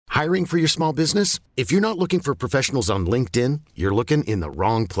Hiring for your small business? If you're not looking for professionals on LinkedIn, you're looking in the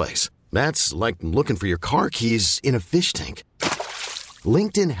wrong place. That's like looking for your car keys in a fish tank.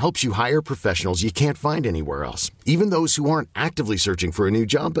 LinkedIn helps you hire professionals you can't find anywhere else, even those who aren't actively searching for a new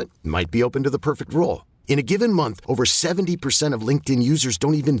job but might be open to the perfect role. In a given month, over 70% of LinkedIn users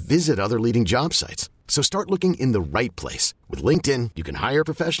don't even visit other leading job sites. So start looking in the right place. With LinkedIn, you can hire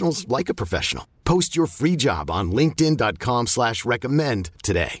professionals like a professional. Post your free job on linkedin.com/recommend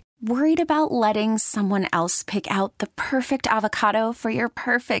today. Worried about letting someone else pick out the perfect avocado for your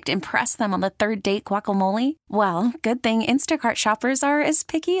perfect impress them on the third date guacamole? Well, good thing Instacart shoppers are as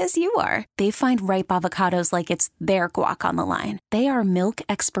picky as you are. They find ripe avocados like it's their guac on the line. They are milk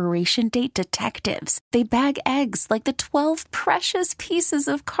expiration date detectives. They bag eggs like the 12 precious pieces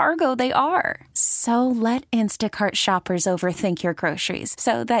of cargo they are. So let Instacart shoppers overthink your groceries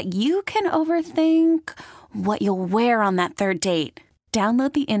so that you can overthink what you'll wear on that third date.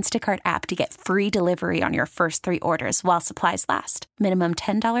 Download the Instacart app to get free delivery on your first 3 orders while supplies last. Minimum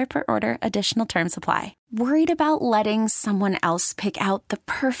 $10 per order. Additional terms apply. Worried about letting someone else pick out the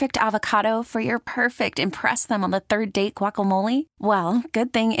perfect avocado for your perfect impress them on the third date guacamole? Well,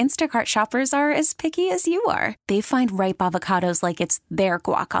 good thing Instacart shoppers are as picky as you are. They find ripe avocados like it's their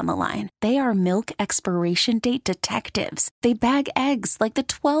guac on the line. They are milk expiration date detectives. They bag eggs like the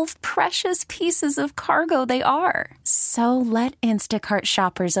 12 precious pieces of cargo they are. So let Instacart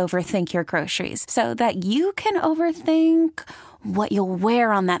shoppers overthink your groceries so that you can overthink what you'll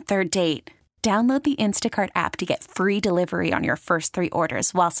wear on that third date. Download the Instacart app to get free delivery on your first 3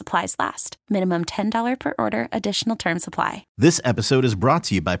 orders while supplies last. Minimum $10 per order. Additional terms apply. This episode is brought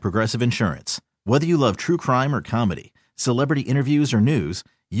to you by Progressive Insurance. Whether you love true crime or comedy, celebrity interviews or news,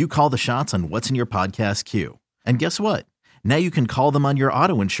 you call the shots on what's in your podcast queue. And guess what? Now you can call them on your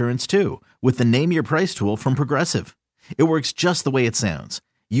auto insurance too with the Name Your Price tool from Progressive. It works just the way it sounds.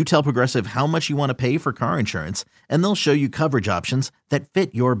 You tell Progressive how much you want to pay for car insurance, and they'll show you coverage options that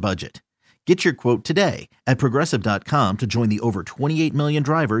fit your budget. Get your quote today at Progressive.com to join the over 28 million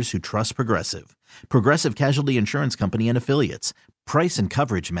drivers who trust Progressive. Progressive Casualty Insurance Company and Affiliates. Price and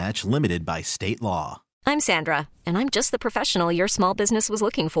coverage match limited by state law. I'm Sandra, and I'm just the professional your small business was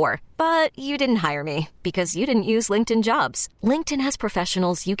looking for. But you didn't hire me because you didn't use LinkedIn Jobs. LinkedIn has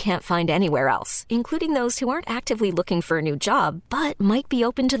professionals you can't find anywhere else, including those who aren't actively looking for a new job, but might be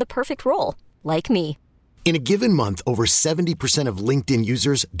open to the perfect role, like me. In a given month, over 70% of LinkedIn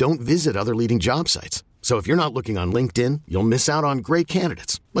users don't visit other leading job sites. So if you're not looking on LinkedIn, you'll miss out on great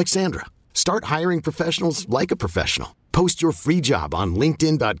candidates like Sandra. Start hiring professionals like a professional. Post your free job on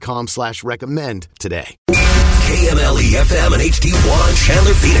linkedin.com/recommend today. KMLE FM and HD1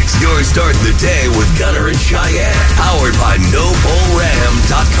 Chandler Phoenix. You're starting the day with Gunner and Cheyenne. Powered by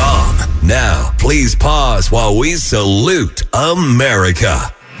NoBullRam.com. Now, please pause while we salute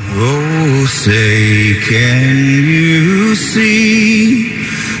America. Oh, say, can you see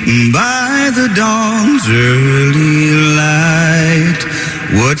by the dawn's early light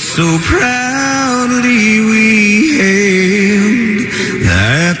what so proudly we hailed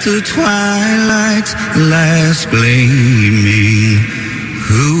at the twilight's last gleaming,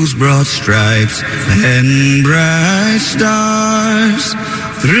 whose broad stripes and bright stars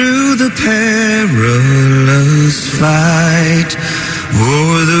through the perilous fight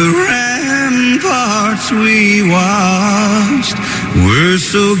o'er the ramparts we watched were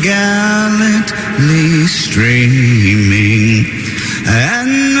so gallantly streaming,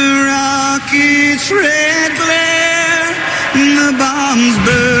 and the rocket's red glare, the bombs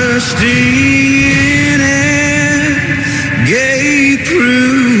bursting in air, gave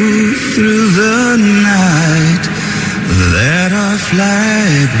proof through the night that our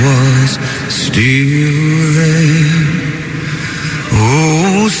flag was still there.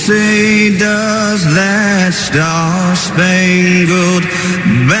 Oh, say, does that star-spangled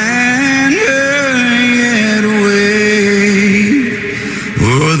banner yet wave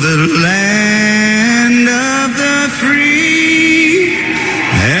o'er the land of the free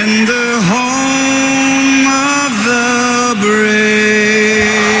and the home of the brave?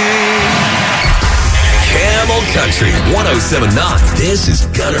 Camel Country 107.9. This is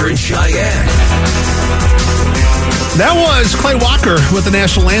Gunner and Cheyenne. That was Clay Walker with the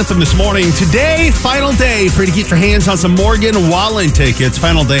national anthem this morning. Today, final day for you to get your hands on some Morgan Wallen tickets.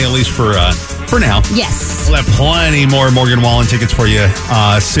 Final day, at least for now. Yes. We'll have plenty more Morgan Wallen tickets for you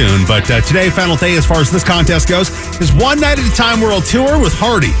soon. But today, final day as far as this contest goes, is One Night at a Time World Tour with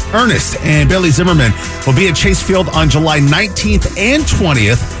Hardy, Ernest, and Billy Zimmerman. Will be at Chase Field on July 19th and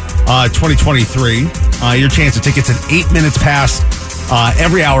 20th, 2023. Your chance of tickets at 8 minutes past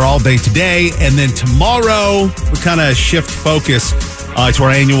every hour all day today. And then tomorrow, we kind of shift focus It's our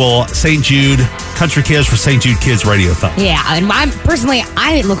annual St. Jude Country Cares for St. Jude Kids Radiothon. Yeah, and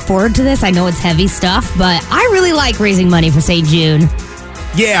I look forward to this. I know it's heavy stuff, but I really like raising money for St. Jude.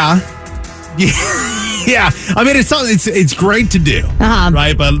 Yeah. Yeah. I mean, it's great to do,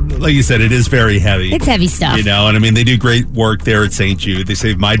 right? But like you said, it is very heavy. It's heavy stuff. And I mean, they do great work there at St. Jude. They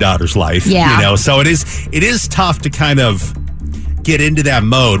saved my daughter's life. Yeah. So it is tough to kind of get into that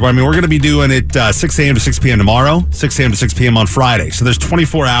mode. I mean, we're going to be doing it 6 a.m. to 6 p.m. tomorrow, 6 a.m. to 6 p.m. on Friday. So there's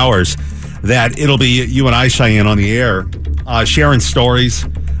 24 hours that it'll be you and I, Cheyenne, on the air, sharing stories,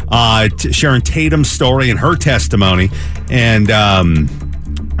 sharing Tatum's story and her testimony, and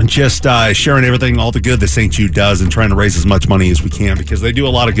just sharing everything, all the good that St. Jude does, and trying to raise as much money as we can, because they do a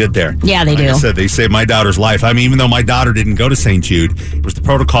lot of good there. Yeah, they do. Like I said, they saved my daughter's life. I mean, even though my daughter didn't go to St. Jude, it was the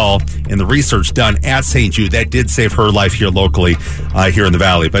protocol and the research done at St. Jude that did save her life here locally, here in the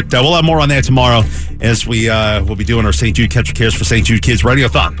Valley. But we'll have more on that tomorrow as we'll be doing our St. Jude Country Cares for St. Jude Kids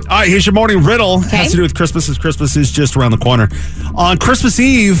Radiothon. All right, here's your morning riddle. Okay. Has to do with Christmas, as Christmas is just around the corner. On Christmas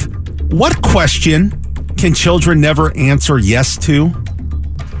Eve, what question can children never answer yes to?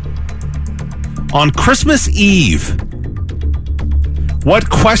 On Christmas Eve, what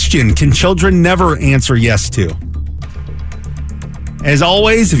question can children never answer yes to? As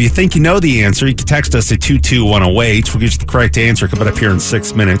always, if you think you know the answer, you can text us at 22108. We'll get you the correct answer coming up here in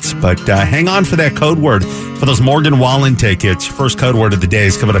 6 minutes. But hang on for that code word for those Morgan Wallen tickets. Your first code word of the day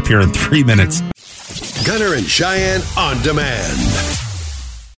is coming up here in 3 minutes. Gunner and Cheyenne on demand.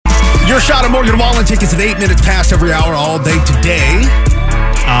 Your shot at Morgan Wallen tickets at 8 minutes past every hour all day today.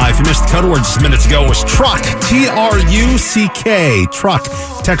 If you missed the code word just minutes ago, it was truck, T-R-U-C-K, truck.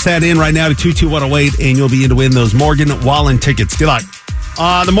 Text that in right now to 22108, and you'll be in to win those Morgan Wallen tickets. Good luck.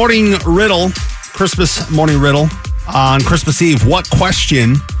 The morning riddle, Christmas morning riddle, on Christmas Eve, what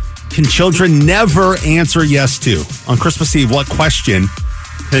question can children never answer yes to? On Christmas Eve, what question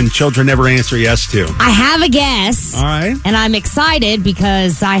can children never answer yes to? I have a guess. All right. And I'm excited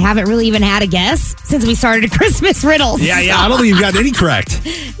because I haven't really even had a guess since we started Christmas riddles. Yeah. I don't think you've got any correct.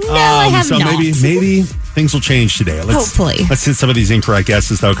 No, I have so not. maybe things will change today. Hopefully. Let's hit some of these incorrect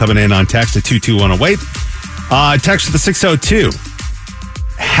guesses, though, coming in on text at 22108. Text to the 602.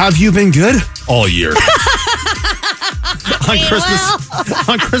 Have you been good all year? On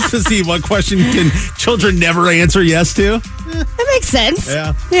Christmas Eve, what question can children never answer yes to? That makes sense.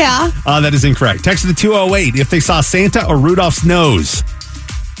 Yeah. Yeah. That is incorrect. Text to the 208. If they saw Santa or Rudolph's nose.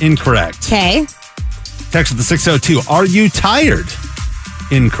 Incorrect. Okay. Text to the 602. Are you tired?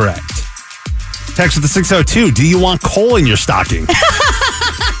 Incorrect. Text to the 602. Do you want coal in your stocking?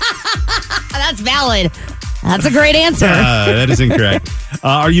 That's valid. That's a great answer. That is incorrect.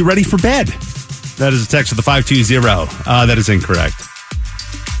 Are you ready for bed? That is a text to the 520. That is incorrect.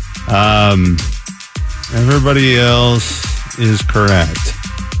 Everybody else is correct.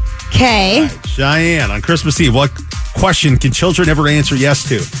 Okay. Right. Cheyenne, on Christmas Eve, what question can children ever answer yes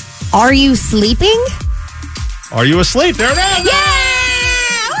to? Are you sleeping? Are you asleep? There it is. Yeah!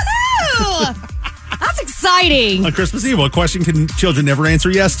 Woohoo! That's exciting. On Christmas Eve, what question can children never answer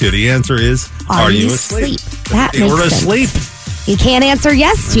yes to? The answer is, are you asleep? That they makes were sense. asleep. You can't answer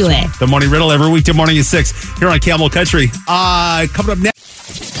yes to it. The Morning Riddle every weekday morning at 6 here on Camel Country. Coming up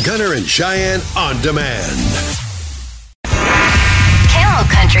next. Gunner and Cheyenne on demand. Camel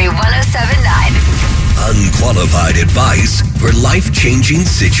Country 107.9. Unqualified advice for life-changing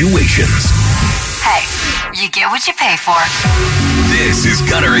situations. Hey, you get what you pay for. This is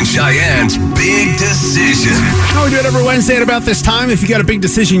Gunner and Cheyenne's Big Decision. How we do it every Wednesday at about this time. If you got a big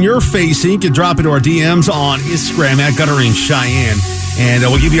decision you're facing, you can drop into our DMs on Instagram at Gunner and Cheyenne. And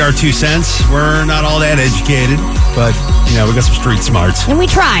we'll give you our 2 cents. We're not all that educated, but, we got some street smarts. And we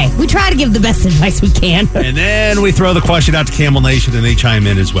try. We try to give the best advice we can. And then we throw the question out to Camel Nation, and they chime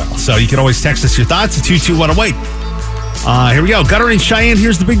in as well. So you can always text us your thoughts at 22108. Here we go. Gunner and Cheyenne,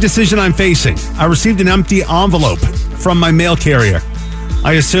 here's the big decision I'm facing. I received an empty envelope from my mail carrier.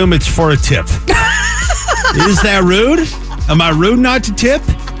 I assume it's for a tip. Is that rude? Am I rude not to tip?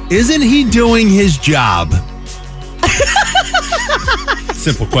 Isn't he doing his job?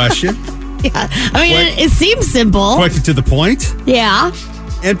 Simple question. Yeah. I mean, it seems simple. Quick and to the point. Yeah.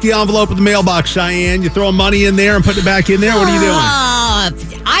 Empty envelope in the mailbox, Cheyenne. You throwing money in there and putting it back in there? What are you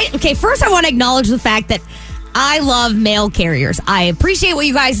doing? First I want to acknowledge the fact that I love mail carriers. I appreciate what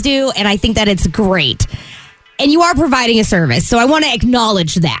you guys do, and I think that it's great. And you are providing a service, so I want to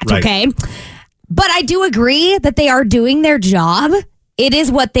acknowledge that, right. Okay? But I do agree that they are doing their job. It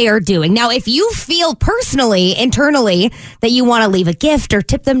is what they are doing. Now, if you feel personally, internally, that you want to leave a gift or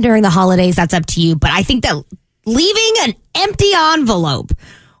tip them during the holidays, that's up to you. But I think that leaving an empty envelope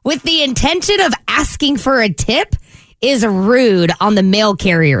with the intention of asking for a tip is rude on the mail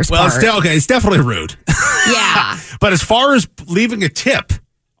carrier's part. It's definitely rude. Yeah. But as far as leaving a tip,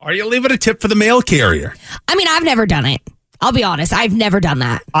 are you leaving a tip for the mail carrier? I mean, I've never done it. I'll be honest. I've never done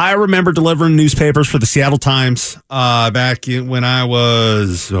that. I remember delivering newspapers for the Seattle Times back when I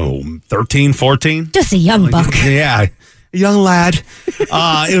was 13, 14. Just a young buck. Yeah, a young lad.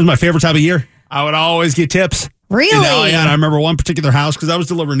 It was my favorite time of year. I would always get tips. Really? And I remember one particular house because I was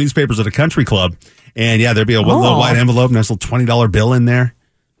delivering newspapers at a country club. And there'd be a little white envelope, nice little $20 bill in there.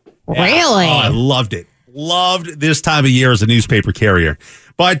 Really? I loved it. Loved this time of year as a newspaper carrier.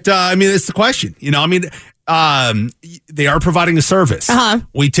 But, it's the question. They are providing a service.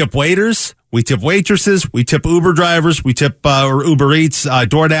 We tip waiters, we tip waitresses, we tip Uber drivers, we tip Uber Eats,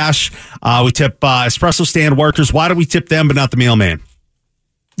 DoorDash, we tip espresso stand workers. Why do we tip them but not the mailman?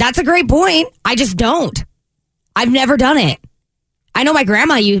 That's a great point. I just don't. I've never done it. I know my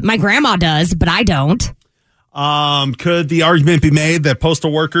grandma does, but I don't. Could the argument be made that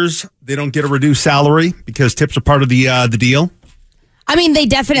postal workers, they don't get a reduced salary because tips are part of the deal? I mean, they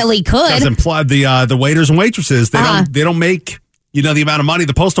definitely could. Does imply the waiters and waitresses, they don't make the amount of money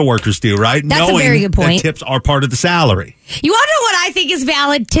the postal workers do, right? That's a very good point. That tips are part of the salary. You want to know what I think is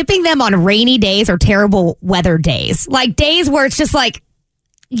valid? Tipping them on rainy days or terrible weather days. Like days where it's just like,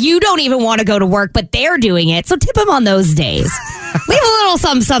 you don't even want to go to work, but they're doing it. So tip them on those days. Leave a little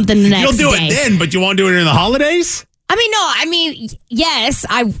something the next day. You'll do it then, but you won't do it in the holidays? Yes.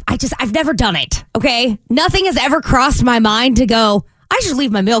 I've never done it. Okay. Nothing has ever crossed my mind to go, I should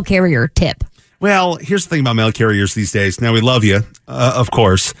leave my mail carrier a tip. Well, here's the thing about mail carriers these days. Now, we love you, of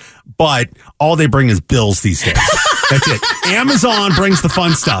course, but all they bring is bills these days. That's it. Amazon brings the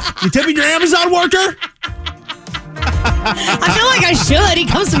fun stuff. You tipping your Amazon worker? I feel like I should. He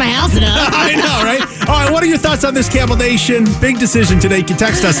comes to my house enough. I know, right? All right, what are your thoughts on this, Camel Nation? Big decision today. You can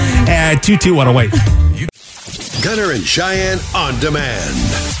text us at 22108. Gunner and Cheyenne on demand.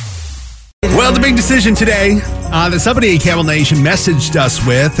 Well, the big decision today that somebody at Camel Nation messaged us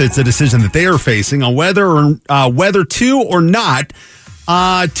with, it's a decision that they are facing on whether to or not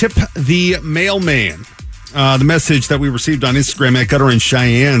tip the mailman. The message that we received on Instagram at Gunner and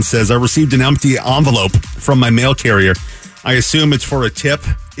Cheyenne says, I received an empty envelope from my mail carrier. I assume it's for a tip.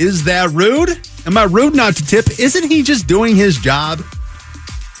 Is that rude? Am I rude not to tip? Isn't he just doing his job?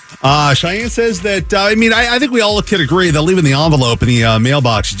 Cheyenne says that, I think we all can agree that leaving the envelope in the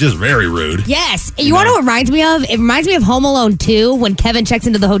mailbox is just very rude. Yes. You want to know what it reminds me of? It reminds me of Home Alone 2 when Kevin checks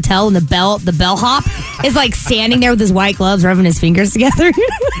into the hotel and the bellhop is like standing there with his white gloves, rubbing his fingers together.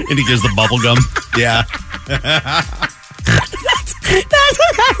 And he gives the bubble gum. Yeah. That's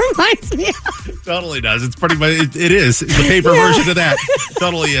what that reminds me of. Totally does. It's pretty much, it is. It's a paper version of that.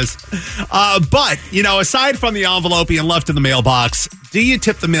 Totally is. But, aside from the envelope being left in the mailbox, do you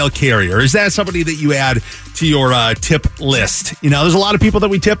tip the mail carrier? Is that somebody that you add to your tip list? There's a lot of people that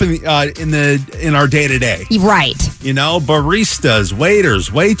we tip in our day-to-day. Right. Baristas,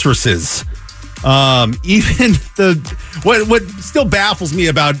 waiters, waitresses. Even what still baffles me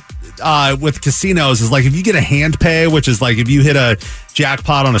about with casinos is like if you get a hand pay, which is like if you hit a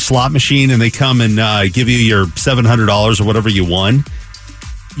jackpot on a slot machine and they come and give you your $700 or whatever you won,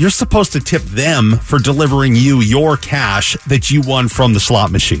 you're supposed to tip them for delivering you your cash that you won from the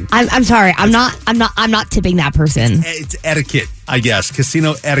slot machine. I'm sorry. I'm not tipping that person. It's etiquette, I guess.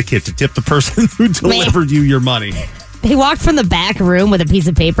 Casino etiquette to tip the person who delivered you your money. They walked from the back room with a piece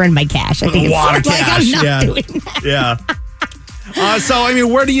of paper and my cash. I think it's like cash. I'm not doing that. Yeah. So,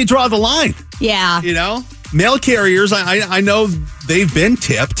 where do you draw the line? Yeah. Mail carriers, I know they've been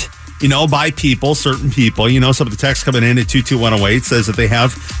tipped, by certain people. Some of the text coming in at 22108 says that they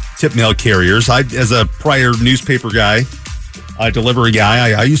have tipped mail carriers. As a prior newspaper guy, delivery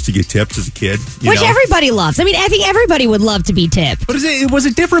guy, I used to get tipped as a kid. Which everybody loves. I think everybody would love to be tipped. But was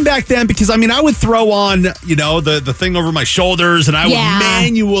it different back then? Because, I would throw on, the thing over my shoulders and I would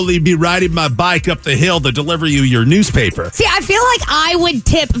manually be riding my bike up the hill to deliver you your newspaper. See, I feel like I would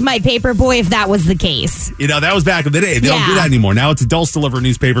tip my paper boy if that was the case. That was back in the day. They don't do that anymore. Now it's adults deliver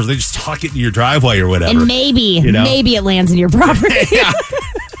newspapers. They just tuck it in your driveway or whatever. And maybe it lands in your property. Yeah.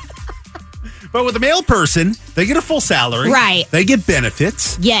 But with a mail person, they get a full salary. Right. They get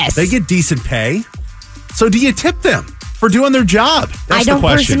benefits. Yes. They get decent pay. So do you tip them for doing their job? That's I don't the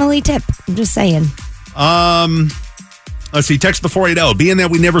question. personally tip. I'm just saying. Let's see. Text the 480. Being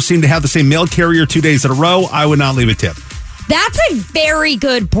that we never seem to have the same mail carrier 2 days in a row, I would not leave a tip. That's a very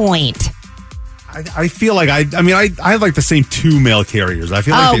good point. I feel like I have like the same two mail carriers. I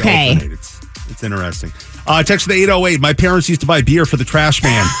feel like they alternate. It's interesting. Text to the 808. My parents used to buy beer for the trash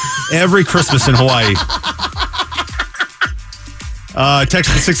man every Christmas in Hawaii.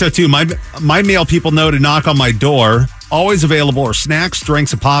 Text to 602. My mail people know to knock on my door. Always available are snacks,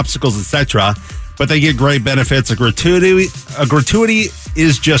 drinks, and popsicles, etc. But they get great benefits. A gratuity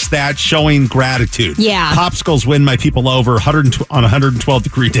is just that, showing gratitude. Yeah. Popsicles win my people over on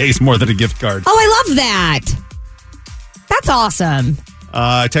 112-degree days more than a gift card. Oh, I love that. That's awesome.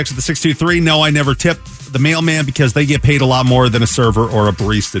 Text to the 623. No, I never tip the mailman because they get paid a lot more than a server or a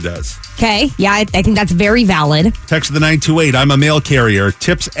barista does. Okay. Yeah, I think that's very valid. Text to the 928. I'm a mail carrier.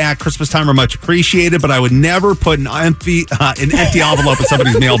 Tips at Christmas time are much appreciated, but I would never put an empty envelope in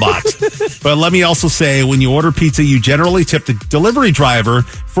somebody's mailbox. But let me also say, when you order pizza, you generally tip the delivery driver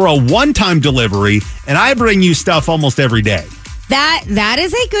for a one-time delivery, and I bring you stuff almost every day. That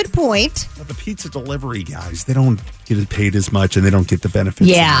is a good point. But the pizza delivery guys, they don't get paid as much, and they don't get the benefits.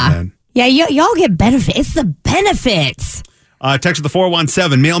 Yeah. Yeah, y'all get benefits. It's the benefits. Text to the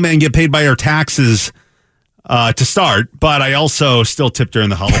 417. Mailman get paid by our taxes to start, but I also still tip during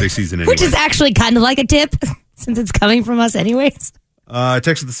the holiday season anyway. Which is actually kind of like a tip, since it's coming from us anyways.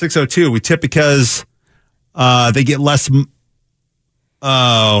 Text to the 602. We tip because they get less...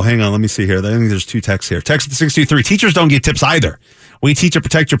 Oh, hang on. Let me see here. I think there's two texts here. Text to the 623. Teachers don't get tips either. We teach and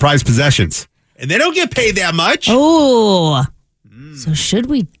protect your prized possessions. And they don't get paid that much. Oh. So should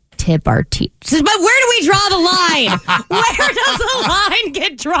we tip our teachers? But where do we draw the line? Where does the line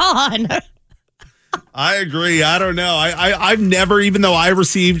get drawn? I agree. I don't know. I've never, even though I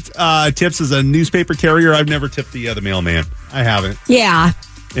received tips as a newspaper carrier, I've never tipped the mailman. I haven't. Yeah.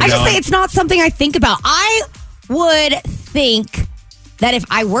 You I just know? say it's not something I think about. I would think that if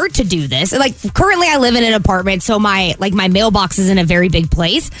I were to do this, like currently I live in an apartment, so my mailbox is in a very big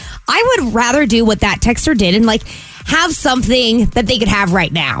place. I would rather do what that texter did and like have something that they could have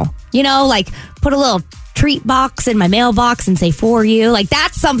right now. You know, like put a little treat box in my mailbox and say for you. Like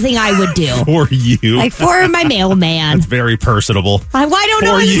that's something I would do. For you. Like for my mailman. That's very personable. Why don't For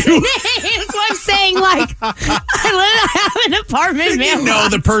know his you. name. That's what I'm saying. Like I have an apartment mailbox. You know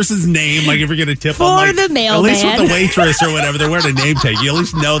the person's name, like if you're going to tip For them. Like, the mailman. At least with the waitress or whatever, they're wearing a name tag. You at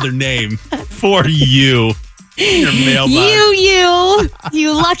least know their name. For you. Your mailbox.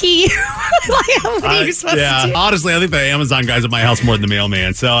 You lucky. Like, what are you supposed to do? Honestly, I think the Amazon guy's at my house more than the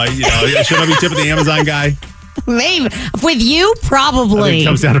mailman. So, should I be tipping the Amazon guy? Maybe. With you, probably. I think it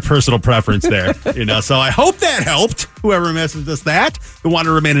comes down to personal preference there. So I hope that helped. Whoever messaged us that, who wanted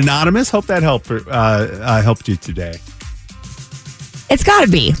to remain anonymous, hope that helped you today. It's got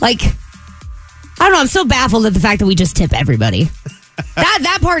to be. Like, I don't know. I'm so baffled at the fact that we just tip everybody.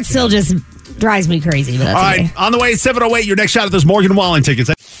 That part still just drives me crazy. But that's all right. Okay. On the way, 7:08, your next shot at those Morgan Wallen tickets.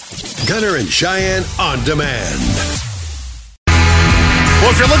 Gunner and Cheyenne on demand. Well,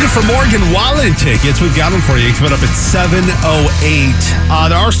 if you're looking for Morgan Wallen tickets, we've got them for you. Coming up at 7:08.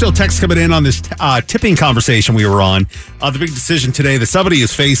 There are still texts coming in on this tipping conversation we were on. The big decision today that somebody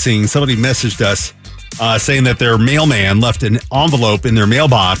is facing. Somebody messaged us saying that their mailman left an envelope in their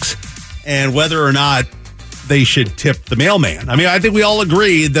mailbox and whether or not they should tip the mailman. I mean, I think we all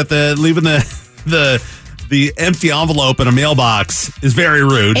agree that leaving the empty envelope in a mailbox is very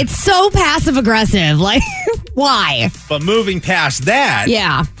rude. It's so passive aggressive. Like, why? But moving past that,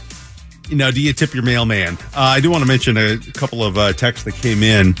 Yeah. do you tip your mailman? I do want to mention a couple of texts that came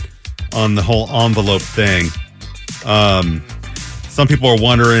in on the whole envelope thing. Some people are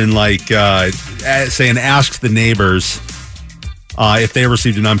wondering, like, saying, ask the neighbors if they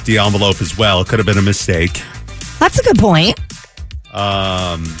received an empty envelope as well. It could have been a mistake. That's a good point.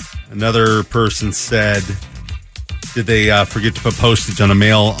 Another person said, did they forget to put postage on an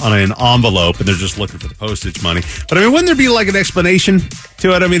envelope and they're just looking for the postage money? But I mean, wouldn't there be like an explanation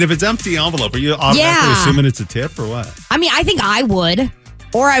to it? I mean, if it's empty envelope, are you automatically assuming it's a tip or what? I mean, I think I would.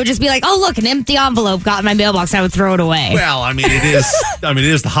 Or I would just be like, oh, look, an empty envelope got in my mailbox. I would throw it away. Well, I mean, it is. It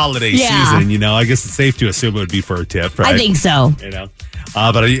is the holiday season. I guess it's safe to assume it would be for a tip, right? I think so.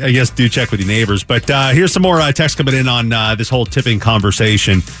 But I guess do check with your neighbors. But here's some more text coming in on this whole tipping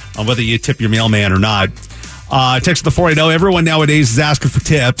conversation on whether you tip your mailman or not. Text the 480. Everyone nowadays is asking for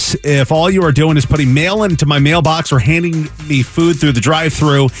tips. If all you are doing is putting mail into my mailbox or handing me food through the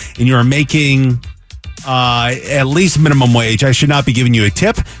drive-thru and you are making at least minimum wage, I should not be giving you a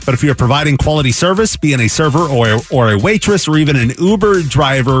tip. But if you're providing quality service, being a server or a waitress or even an Uber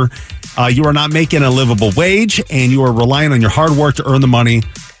driver, you are not making a livable wage and you are relying on your hard work to earn the money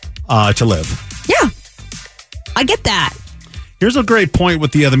to live. Yeah, I get that. Here's a great point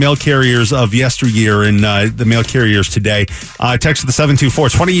with the mail carriers of yesteryear and the mail carriers today. Text to the 724.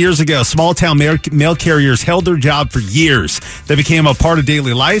 20 years ago, small town mail carriers held their job for years. They became a part of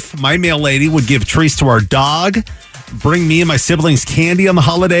daily life. My mail lady would give treats to our dog, bring me and my siblings candy on the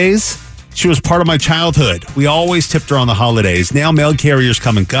holidays. She was part of my childhood. We always tipped her on the holidays. Now mail carriers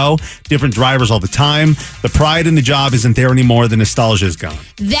come and go, different drivers all the time. The pride in the job isn't there anymore. The nostalgia is gone.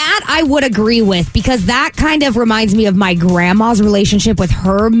 That I would agree with, because that kind of reminds me of my grandma's relationship with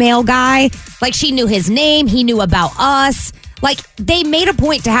her mail guy. Like, she knew his name. He knew about us. Like, they made a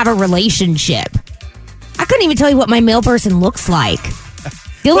point to have a relationship. I couldn't even tell you what my mail person looks like.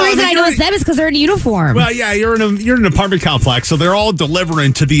 The only reason I know it's them is because they're in uniform. Well, yeah, you're in an apartment complex, so they're all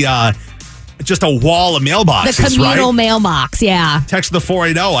delivering to the just a wall of mailboxes, the communal right? mailbox, yeah. Text the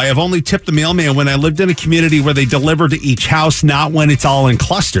 480. I have only tipped the mailman when I lived in a community where they deliver to each house, not when it's all in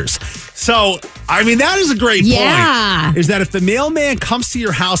clusters. So, I mean, that is a great point. Is that if the mailman comes to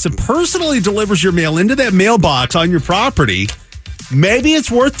your house and personally delivers your mail into that mailbox on your property, maybe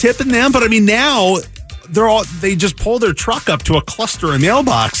it's worth tipping them. But I mean, now they just pull their truck up to a cluster of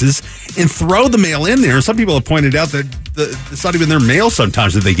mailboxes and throw the mail in there. Some people have pointed out that it's not even their mail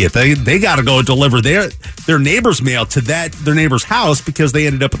sometimes that they get. They got to go deliver their neighbor's mail to their neighbor's house because they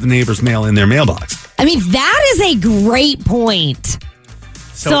ended up with the neighbor's mail in their mailbox. I mean, that is a great point.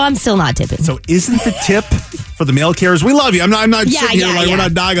 So I'm still not tipping. So isn't the tip for the mail carriers? We love you. I'm not sitting here we're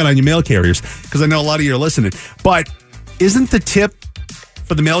not dogging on you mail carriers, because I know a lot of you are listening. But isn't the tip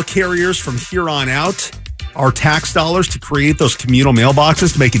for the mail carriers from here on out our tax dollars to create those communal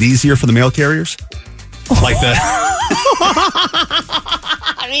mailboxes to make it easier for the mail carriers? Like that.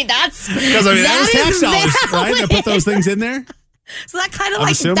 I mean, that's because that was tax dollars, right? That put those things in there. So that kind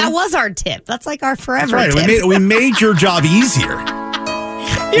of that was our tip. That's like our forever tip. We made your job easier.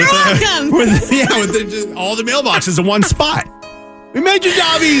 You're welcome. With all the mailboxes in one spot. We made your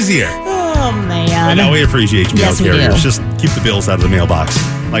job easier. Oh, man. I know we appreciate you, mail carriers. Just keep the bills out of the mailbox.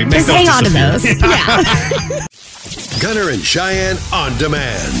 Like, just hang on to those. Yeah. Gunner and Cheyenne on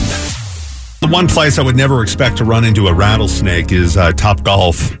demand. The one place I would never expect to run into a rattlesnake is Top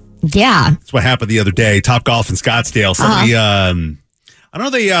Golf. Yeah. That's what happened the other day. Top Golf in Scottsdale. Somebody, I don't know,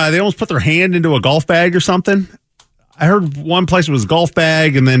 they almost put their hand into a golf bag or something. I heard one place it was a golf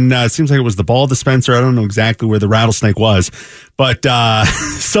bag, and then it seems like it was the ball dispenser. I don't know exactly where the rattlesnake was, but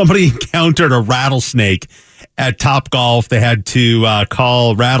somebody encountered a rattlesnake at Top Golf. They had to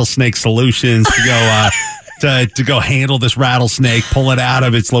call Rattlesnake Solutions to go to go handle this rattlesnake, pull it out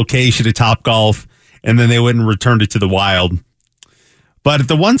of its location at Top Golf, and then they wouldn't return it to the wild. But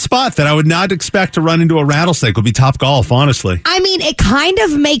the one spot that I would not expect to run into a rattlesnake would be Top Golf, honestly. I mean, it kind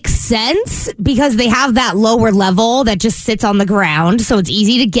of makes sense because they have that lower level that just sits on the ground, so it's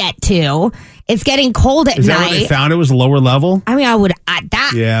easy to get to. It's getting cold at night. Is that what they found? It was lower level? I mean, it would have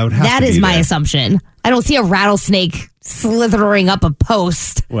that is my there. assumption. I don't see a rattlesnake slithering up a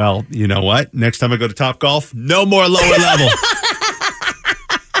post. Well, you know what? Next time I go to Top Golf, no more lower level.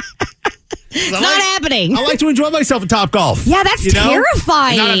 It's not happening. I like to enjoy myself at Top Golf. Yeah, that's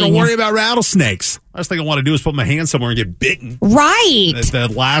terrifying. Not have to worry about rattlesnakes. Last thing I want to do is put my hand somewhere and get bitten. Right.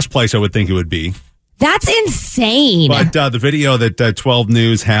 The last place I would think it would be. That's insane. But the video that 12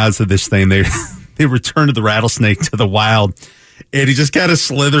 News has of this thing, they returned the rattlesnake to the wild, and he just kind of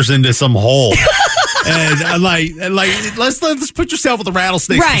slithers into some hole. And let's put yourself with the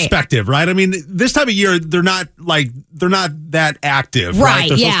rattlesnake's perspective, right? I mean, this time of year they're not that active, right?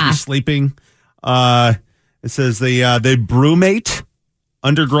 They're supposed to be sleeping. It says they brumate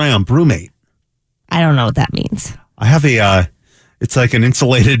underground. Brumate. I don't know what that means. I have it's like an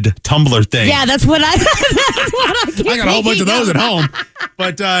insulated tumbler thing. Yeah, that's what I. I got a whole bunch of those at home.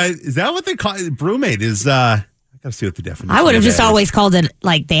 But is that what they call it? Brumate is. Gotta see what the definition. I would have just always called it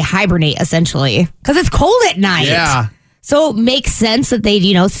like they hibernate essentially because it's cold at night. Yeah. So it makes sense that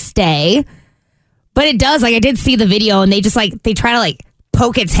they'd stay, but it does. Like I did see the video and they just they try to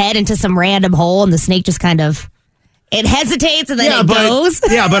poke its head into some random hole and the snake just kind of it hesitates and then goes.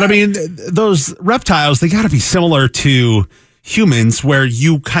 Yeah, but I mean those reptiles they got to be similar to humans where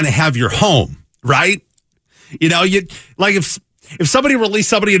you kind of have your home, right? You know, if somebody released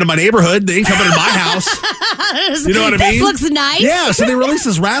somebody into my neighborhood, they ain't coming to my house. You know what I mean? This looks nice. Yeah, so they release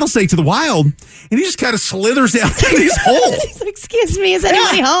this rattlesnake to the wild, and he just kind of slithers down into these holes. Excuse me, is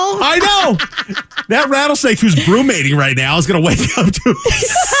anybody home? I know. That rattlesnake who's brumating right now is going to wake up to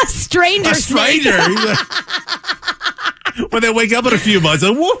a stranger. When they wake up in a few months,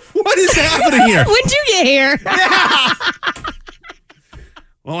 what is happening here? When'd you get here? Yeah.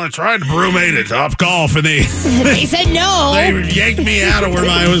 Well, I tried to brumate at Top Golf, and they said no. They yanked me out of where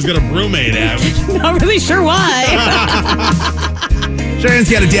I was going to brumate at. Not really sure why.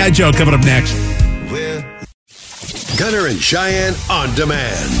 Cheyenne's got a dad joke coming up next. Gunner and Cheyenne on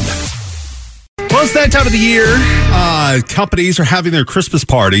demand. Well, it's that time of the year. Companies are having their Christmas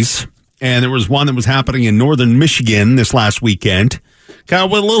parties, and there was one that was happening in northern Michigan this last weekend. Kind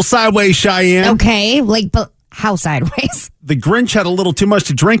of went a little sideways, Cheyenne. Okay, but how sideways? The Grinch had a little too much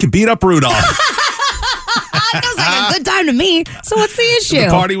to drink and beat up Rudolph. Sounds like a good time to me. So what's the issue? The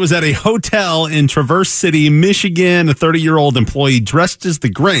party was at a hotel in Traverse City, Michigan. A 30-year-old employee dressed as the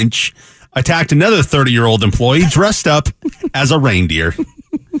Grinch attacked another 30-year-old employee dressed up as a reindeer.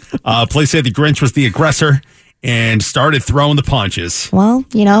 Police say the Grinch was the aggressor and started throwing the punches. Well,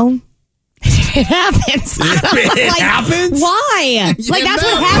 it happens. It happens? Why? That's what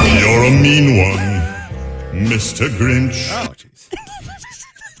happens. You're a mean one, Mr. Grinch. Oh, jeez.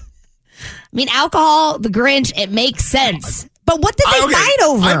 I mean, alcohol, the Grinch, it makes sense. But what did they fight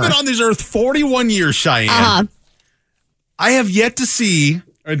over? I've been on this earth 41 years, Cheyenne. I have yet to see,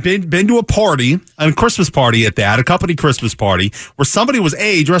 I've been to a party, a Christmas party at that, a company Christmas party, where somebody was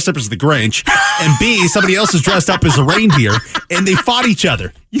A, dressed up as the Grinch, and B, somebody else is dressed up as a reindeer, and they fought each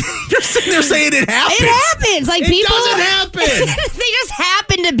other. You're sitting there saying it happens. It happens. It doesn't happen. They just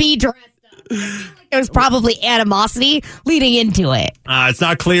happen to be dressed up. There was probably animosity leading into it. It's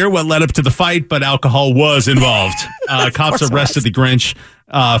not clear what led up to the fight, but alcohol was involved. Cops arrested the Grinch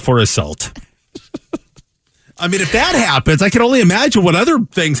for assault. I mean, if that happens, I can only imagine what other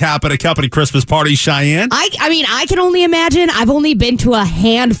things happen at company Christmas parties, Cheyenne. I mean, I can only imagine. I've only been to a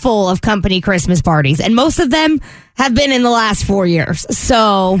handful of company Christmas parties, and most of them have been in the last 4 years.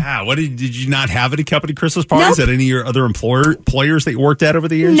 So, yeah, did you not have any company Christmas parties at any of your other employers that you worked at over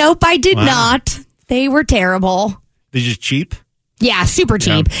the years? Nope, I did not. They were terrible. They're just cheap? Yeah, super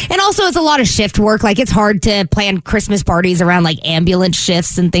cheap. Yeah. And also, it's a lot of shift work. It's hard to plan Christmas parties around ambulance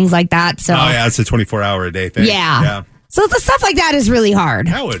shifts and things like that. So, it's a 24-hour-a-day thing. Yeah. So the stuff like that is really hard.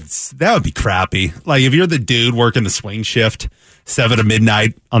 That would be crappy. If you're the dude working the swing shift, 7 to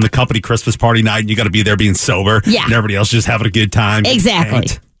midnight on the company Christmas party night, and you got to be there being sober. Yeah. And everybody else just having a good time. Exactly.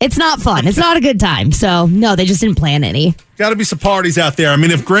 It's not fun. It's not a good time. So, no, they just didn't plan any. Got to be some parties out there. I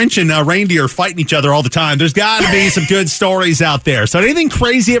mean, if Grinch and reindeer are fighting each other all the time, there's got to be some good stories out there. So, anything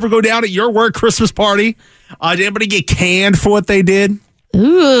crazy ever go down at your work Christmas party? Did anybody get canned for what they did?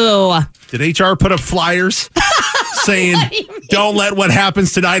 Ooh. Did HR put up flyers saying, don't let what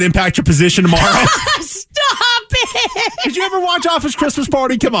happens tonight impact your position tomorrow? Stop it. Did you ever watch Office Christmas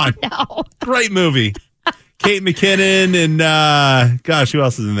Party? Come on. No. Great movie. Kate McKinnon and, who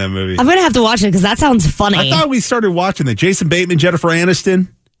else is in that movie? I'm going to have to watch it because that sounds funny. I thought we started watching it. Jason Bateman, Jennifer Aniston,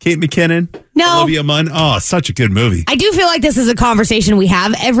 Kate McKinnon, Olivia Munn. Oh, such a good movie. I do feel like this is a conversation we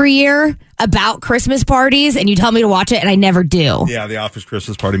have every year about Christmas parties, and you tell me to watch it, and I never do. Yeah, the Office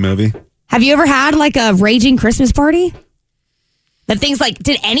Christmas Party movie. Have you ever had a raging Christmas party? That things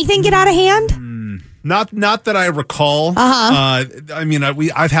did anything get out of hand? Not that I recall. I mean,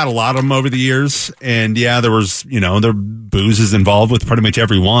 I've had a lot of them over the years, and there was there booze is involved with pretty much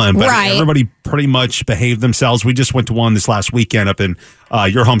every one, but everybody pretty much behaved themselves. We just went to one this last weekend up in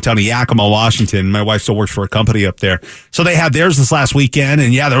your hometown of Yakima, Washington. My wife still works for a company up there, so they had theirs this last weekend,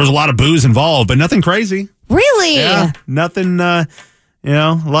 and there was a lot of booze involved, but nothing crazy. Really? Yeah, nothing. A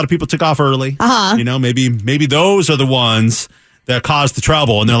lot of people took off early. Maybe those are the ones that caused the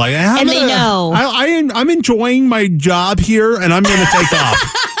trouble, and they're like, they know. I'm enjoying my job here, and I'm going to take off.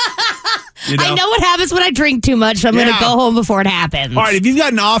 I know what happens when I drink too much, so I'm going to go home before it happens. All right, if you've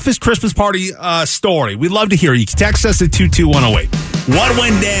got an Office Christmas Party story, we'd love to hear it. You can text us at 22108. What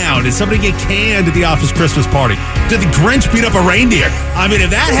went down? Did somebody get canned at the Office Christmas Party? Did the Grinch beat up a reindeer? I mean, if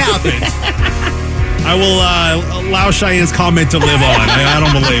that happens, I will allow Cheyenne's comment to live on. I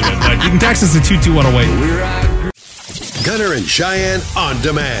don't believe it, but you can text us at 22108. Gunner and Cheyenne on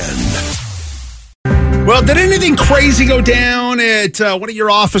demand. Well, did anything crazy go down at one of your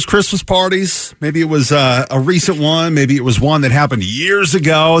office Christmas parties? Maybe it was a recent one. Maybe it was one that happened years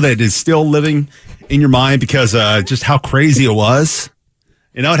ago that is still living in your mind because just how crazy it was.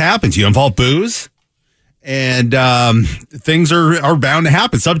 It happens. You involve booze, and things are bound to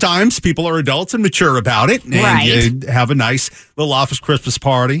happen. Sometimes people are adults and mature about it, and you have a nice little office Christmas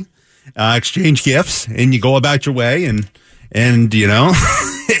party. Exchange gifts, and you go about your way, and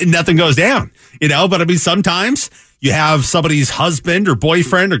nothing goes down, but I mean, sometimes you have somebody's husband or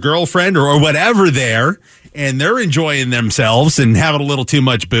boyfriend or girlfriend or whatever there, and they're enjoying themselves and having a little too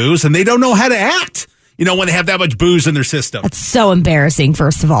much booze, and they don't know how to act, when they have that much booze in their system. That's so embarrassing,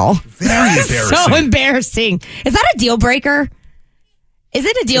 first of all. Very embarrassing. So embarrassing. Is that a deal breaker? Is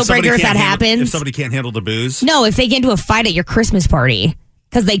it a deal breaker if that happens? If somebody can't handle the booze? No, if they get into a fight at your Christmas party.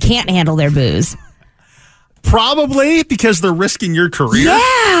 Because they can't handle their booze. Probably because they're risking your career. Yeah.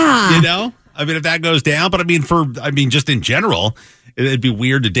 I mean, if that goes down, but just in general, it'd be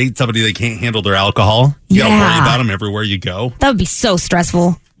weird to date somebody that can't handle their alcohol. You gotta worry about them everywhere you go. That would be so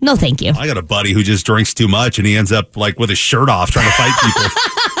stressful. No, thank you. I got a buddy who just drinks too much and he ends up like with his shirt off trying to fight people.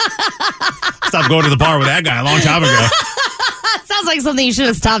 Stopped going to the bar with that guy a long time ago. Sounds like something you should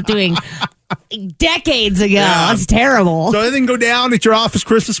have stopped doing decades ago. Yeah. That's terrible. So anything go down at your office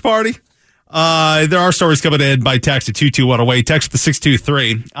Christmas party? There are stories coming in by text at 22108. Text to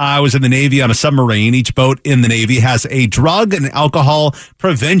 623. I was in the Navy on a submarine. Each boat in the Navy has a drug and alcohol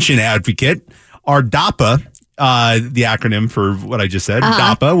prevention advocate. Our DAPA, the acronym for what I just said,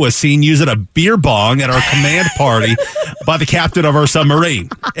 DAPA, was seen using a beer bong at our command party by the captain of our submarine.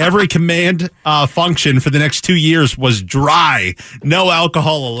 Every command function for the next 2 years was dry. No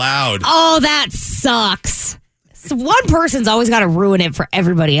alcohol allowed. Oh, that sucks. So one person's always got to ruin it for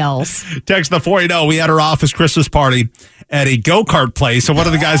everybody else. Text the 480. We had our office Christmas party at a go-kart place, and one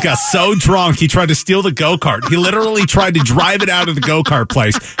of the guys got so drunk he tried to steal the go-kart. He literally tried to drive it out of the go-kart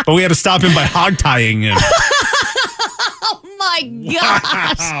place, but we had to stop him by hog-tying him. Oh, my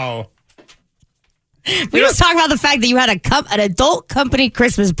gosh. Wow. We just talked about the fact that you had an adult company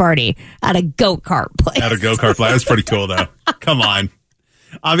Christmas party at a go-kart place. At a go-kart place. That's pretty cool, though. Come on.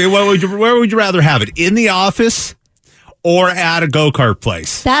 I mean, where would you rather have it? In the office or at a go-kart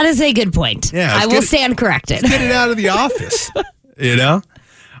place? That is a good point. Yeah, I will stand corrected. Get it out of the office, you know?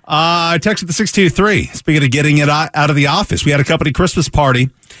 Text at the 623. Speaking of getting it out of the office, we had a company Christmas party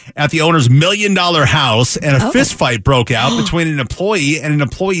at the owner's $1 million house, and a fist fight broke out between an employee and an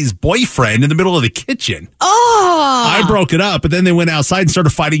employee's boyfriend in the middle of the kitchen. Oh! I broke it up, but then they went outside and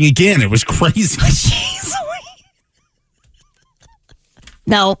started fighting again. It was crazy. Jeez.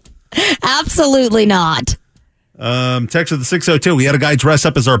 No, absolutely not. Text at the 602. We had a guy dress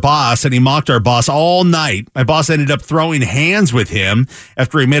up as our boss, and he mocked our boss all night. My boss ended up throwing hands with him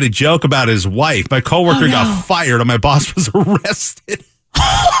after he made a joke about his wife. My coworker got fired, and my boss was arrested.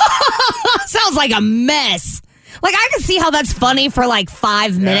 Sounds like a mess. Like, I can see how that's funny for like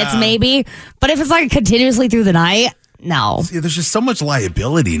 5 minutes maybe, but if it's like continuously through the night, no. See, there's just so much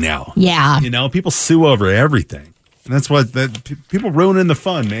liability now. Yeah. You know, people sue over everything. And that's what people ruining the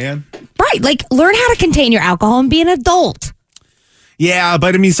fun, man. Right. Like, learn how to contain your alcohol and be an adult. Yeah,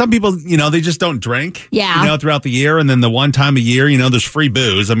 but I mean, some people, you know, they just don't drink. Yeah. You know, throughout the year. And then the one time a year, you know, there's free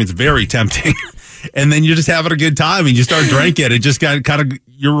booze. I mean, it's very tempting. And then you're just having a good time and you start drinking. It just got kind of,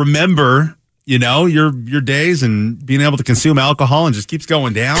 you remember, you know, your days and being able to consume alcohol and just keeps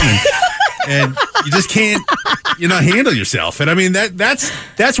going down. And you just can't, you know, handle yourself. And I mean,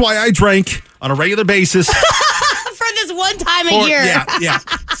 that's why I drink on a regular basis. This one time a year. Yeah.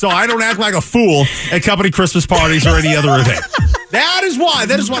 So I don't act like a fool at company Christmas parties or any other event. That is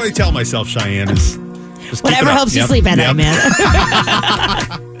what I tell myself, Cheyenne, is just whatever helps you sleep at night, man.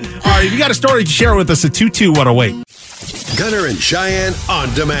 All right, if you got a story to share with us at 22108. Gunner and Cheyenne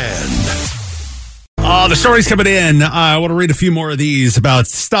on demand. The story's coming in. I want to read a few more of these about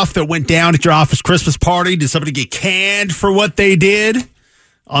stuff that went down at your office Christmas party. Did somebody get canned for what they did?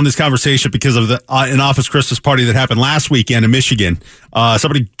 On this conversation because of an office Christmas party that happened last weekend in Michigan.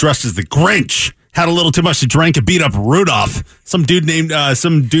 Somebody dressed as the Grinch had a little too much to drink and beat up Rudolph. Some dude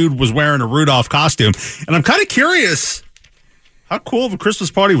was wearing a Rudolph costume. And I'm kind of curious, how cool of a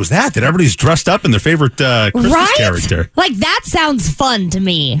Christmas party was that everybody's dressed up in their favorite Christmas character? Like, that sounds fun to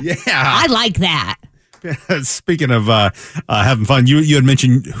me. Yeah. I like that. Speaking of having fun, you had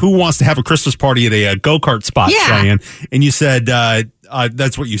mentioned who wants to have a Christmas party at a go-kart spot, Cheyenne. And you said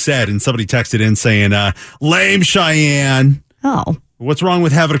that's what you said. And somebody texted in saying, lame, Cheyenne. Oh. What's wrong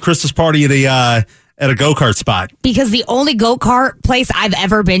with having a Christmas party at a go-kart spot? Because the only go-kart place I've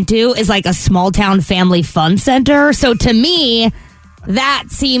ever been to is like a small town family fun center. So to me, that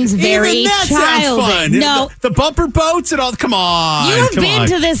seems very childish. Fun. No, the bumper boats and all. Come on, you have been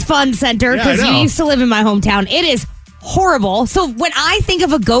to this fun center because you used to live in my hometown. It is horrible. So when I think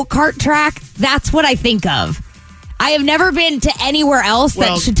of a go-kart track, that's what I think of. I have never been to anywhere else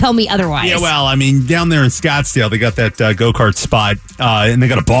that should tell me otherwise. Yeah, well, I mean, down there in Scottsdale, they got that go-kart spot, and they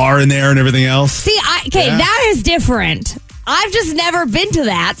got a bar in there and everything else. See, that is different. I've just never been to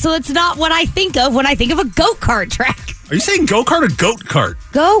that, so it's not what I think of when I think of a go-kart track. Are you saying go-kart or goat cart?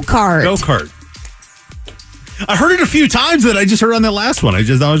 Go-kart. Go-kart. I heard it a few times that I just heard on that last one. I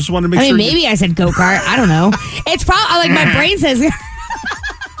just wanted to make sure. Maybe I said go-kart. I don't know. It's probably like my brain says.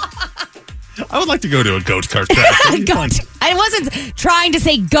 I would like to go to a goat cart track. Goat. I wasn't trying to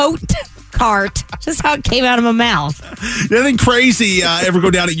say goat cart. Just how it came out of my mouth. Did anything crazy ever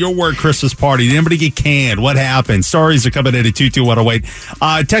go down at your work Christmas party? Did anybody get canned? What happened? Stories are coming in at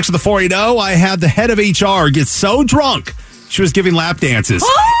 22108. Text of the 480. I had the head of HR get so drunk she was giving lap dances,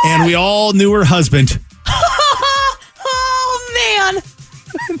 and we all knew her husband. Oh man,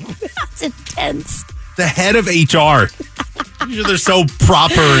 that's intense. The head of HR. They're so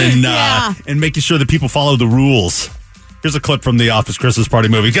proper and making sure that people follow the rules. Here's a clip from the Office Christmas Party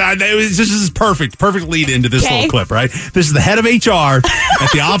movie. God, this is perfect lead into this little clip, right? This is the head of HR at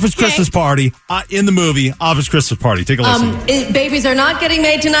the Office Christmas Party in the movie Office Christmas Party. Take a listen. Babies are not getting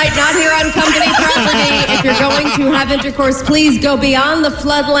made tonight, not here on company property. If you're going to have intercourse, please go beyond the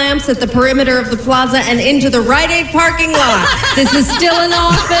flood lamps at the perimeter of the plaza and into the Rite Aid parking lot. This is still an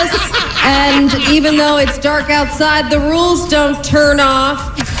office, and even though it's dark outside, the rules don't turn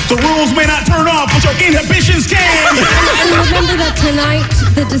off. The rules may not turn off, but your inhibitions can. And remember that tonight,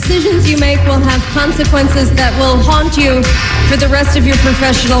 the decisions you make will have consequences that will haunt you for the rest of your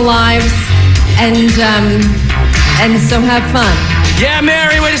professional lives. And so have fun. Yeah,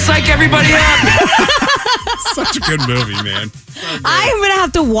 Mary, way to psych everybody up. Such a good movie, man. I'm going to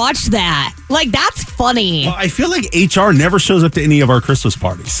have to watch that. Like, that's funny. Well, I feel like HR never shows up to any of our Christmas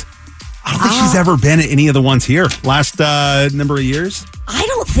parties. I don't think she's ever been at any of the ones here last number of years. I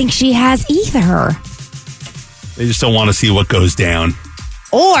don't think she has either. They just don't want to see what goes down.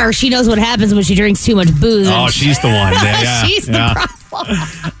 Or she knows what happens when she drinks too much booze. Oh, she's the one. Yeah, she's the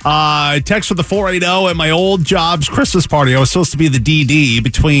problem. Text with the 480 at my old job's Christmas party. I was supposed to be the DD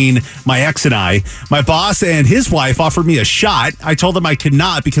between my ex and I. My boss and his wife offered me a shot. I told them I could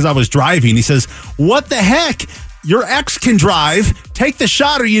not because I was driving. He says, "What the heck? Your ex can drive. Take the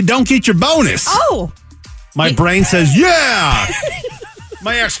shot or you don't get your bonus." Oh. My brain says, yeah.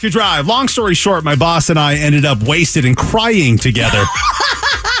 My ex could drive. Long story short, my boss and I ended up wasted and crying together.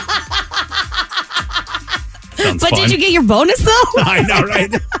 Sounds but fun. did you get your bonus, though? I know,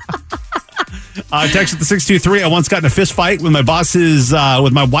 right? Text at the 623. I once got in a fist fight with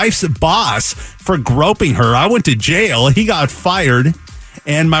my wife's boss for groping her. I went to jail. He got fired,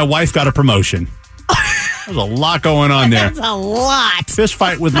 and my wife got a promotion. There's a lot going on there. That's a lot. Fist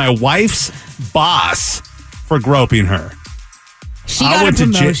fight with my wife's boss for groping her. She got a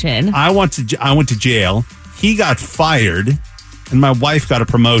promotion. I went to jail. He got fired, and my wife got a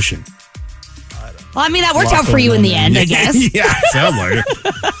promotion. Well, I mean, that worked out for you in the end, I guess. Yeah, sounds like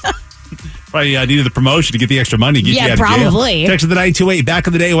it. Probably needed the promotion to get the extra money to get you out of jail. Probably. Text of the 928. Back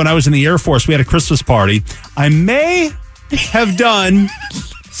in the day when I was in the Air Force, we had a Christmas party. I may have done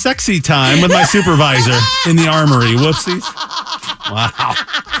sexy time with my supervisor in the armory. Whoopsies. Wow.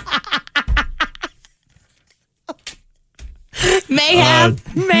 Mayhem.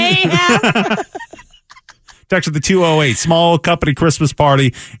 Text at the 208. Small company Christmas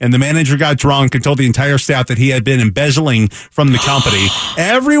party, and the manager got drunk and told the entire staff that he had been embezzling from the company.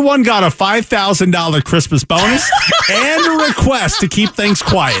 Everyone got a $5,000 Christmas bonus and a request to keep things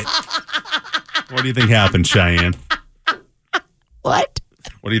quiet. What do you think happened, Cheyenne? What?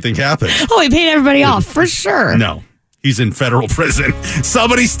 What do you think happened? Oh, he paid everybody off, for sure. No. He's in federal prison.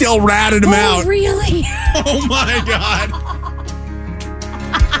 Somebody still ratted him out. Really? Oh, my God.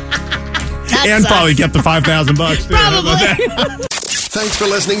 That and sucks. probably kept the $5,000 too. Probably. Thanks for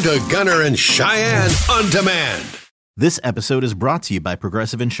listening to Gunner and Cheyenne on Demand. This episode is brought to you by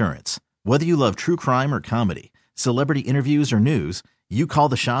Progressive Insurance. Whether you love true crime or comedy, celebrity interviews or news, you call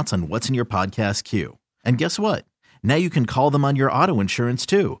the shots on what's in your podcast queue. And guess what? Now you can call them on your auto insurance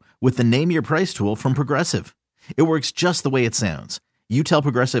too with the Name Your Price tool from Progressive. It works just the way it sounds. You tell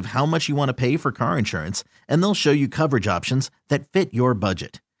Progressive how much you want to pay for car insurance, and they'll show you coverage options that fit your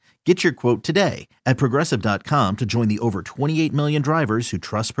budget. Get your quote today at Progressive.com to join the over 28 million drivers who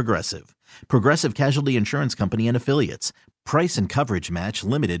trust Progressive. Progressive Casualty Insurance Company and Affiliates. Price and coverage match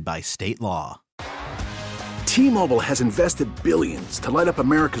limited by state law. T-Mobile has invested billions to light up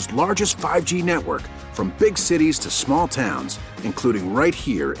America's largest 5G network, from big cities to small towns, including right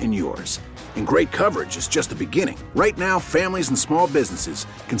here in yours. And great coverage is just the beginning. Right now, families and small businesses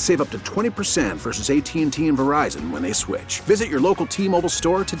can save up to 20% versus AT&T and Verizon when they switch. Visit your local T-Mobile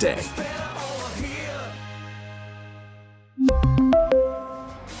store today.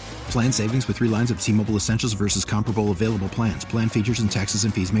 Plan savings with 3 lines of T-Mobile Essentials versus comparable available plans. Plan features and taxes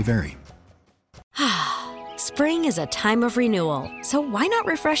and fees may vary. Spring is a time of renewal, so why not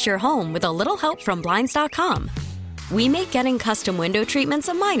refresh your home with a little help from Blinds.com? We make getting custom window treatments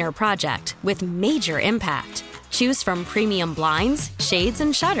a minor project with major impact. Choose from premium blinds, shades,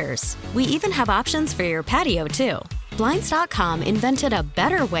 and shutters. We even have options for your patio, too. Blinds.com invented a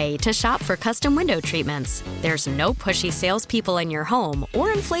better way to shop for custom window treatments. There's no pushy salespeople in your home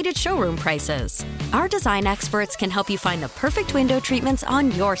or inflated showroom prices. Our design experts can help you find the perfect window treatments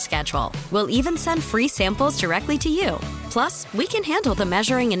on your schedule. We'll even send free samples directly to you. Plus, we can handle the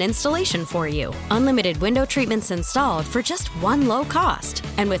measuring and installation for you. Unlimited window treatments installed for just one low cost.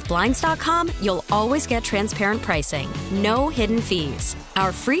 And with Blinds.com, you'll always get transparent pricing. No hidden fees.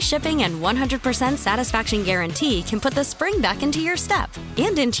 Our free shipping and 100% satisfaction guarantee can put the spring back into your step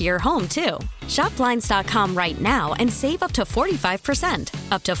and into your home, too. Shop Blinds.com right now and save up to 45%.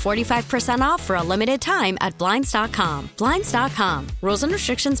 Up to 45% off for a limited time at Blinds.com. Blinds.com. Rules and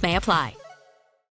restrictions may apply.